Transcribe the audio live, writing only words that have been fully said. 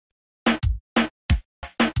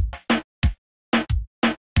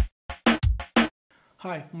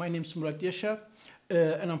Hi, my name is Murat Yasar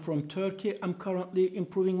and I'm from Turkey. I'm currently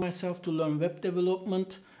improving myself to learn web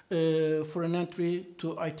development for an entry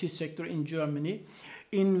to IT sector in Germany.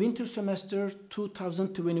 In winter semester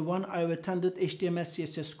 2021, I've attended HTML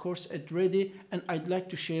CSS course at ReDI and I'd like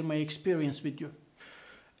to share my experience with you.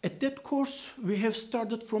 At that course, we have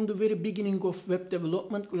started from the very beginning of web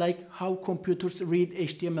development, like how computers read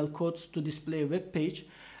HTML codes to display a web page,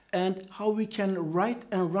 and how we can write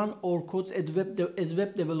and run our codes as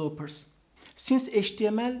web developers. Since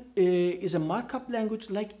HTML is a markup language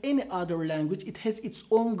like any other language, it has its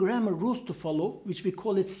own grammar rules to follow, which we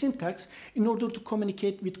call it syntax, in order to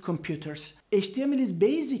communicate with computers. HTML is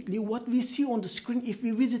basically what we see on the screen if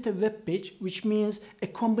we visit a web page, which means a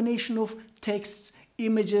combination of texts,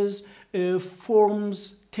 images,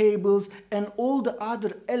 forms, tables, and all the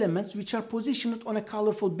other elements which are positioned on a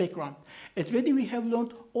colorful background. At ReDI we have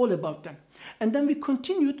learned all about them. And then we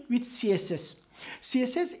continued with CSS.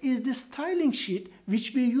 CSS is the styling sheet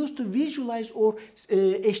which we use to visualize our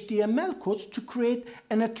HTML codes to create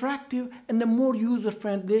an attractive and a more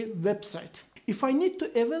user-friendly website. If I need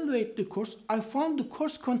to evaluate the course, I found the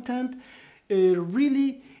course content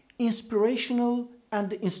really inspirational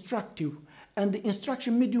and instructive. And the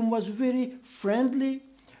instruction medium was very friendly,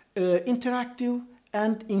 interactive,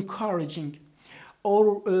 and encouraging.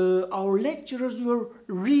 Our lecturers were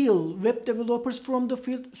real web developers from the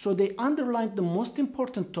field, so they underlined the most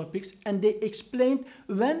important topics and they explained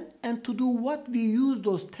when and to do what we use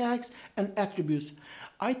those tags and attributes.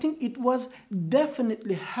 I think it was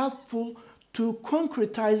definitely helpful to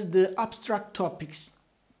concretize the abstract topics.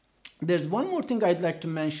 There's one more thing I'd like to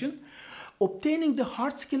mention. Obtaining the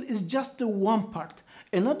hard skill is just the one part.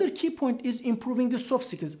 Another key point is improving the soft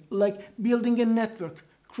skills, like building a network,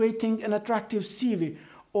 creating an attractive CV,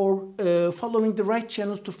 or following the right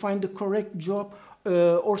channels to find the correct job,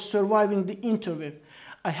 or surviving the interview.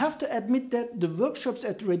 I have to admit that the workshops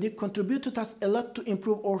at ReDI contributed us a lot to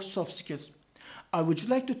improve our soft skills. I would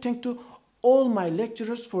like to thank all my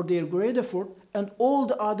lecturers for their great effort and all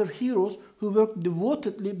the other heroes who worked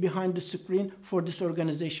devotedly behind the screen for this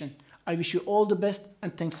organization. I wish you all the best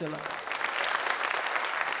and thanks a lot.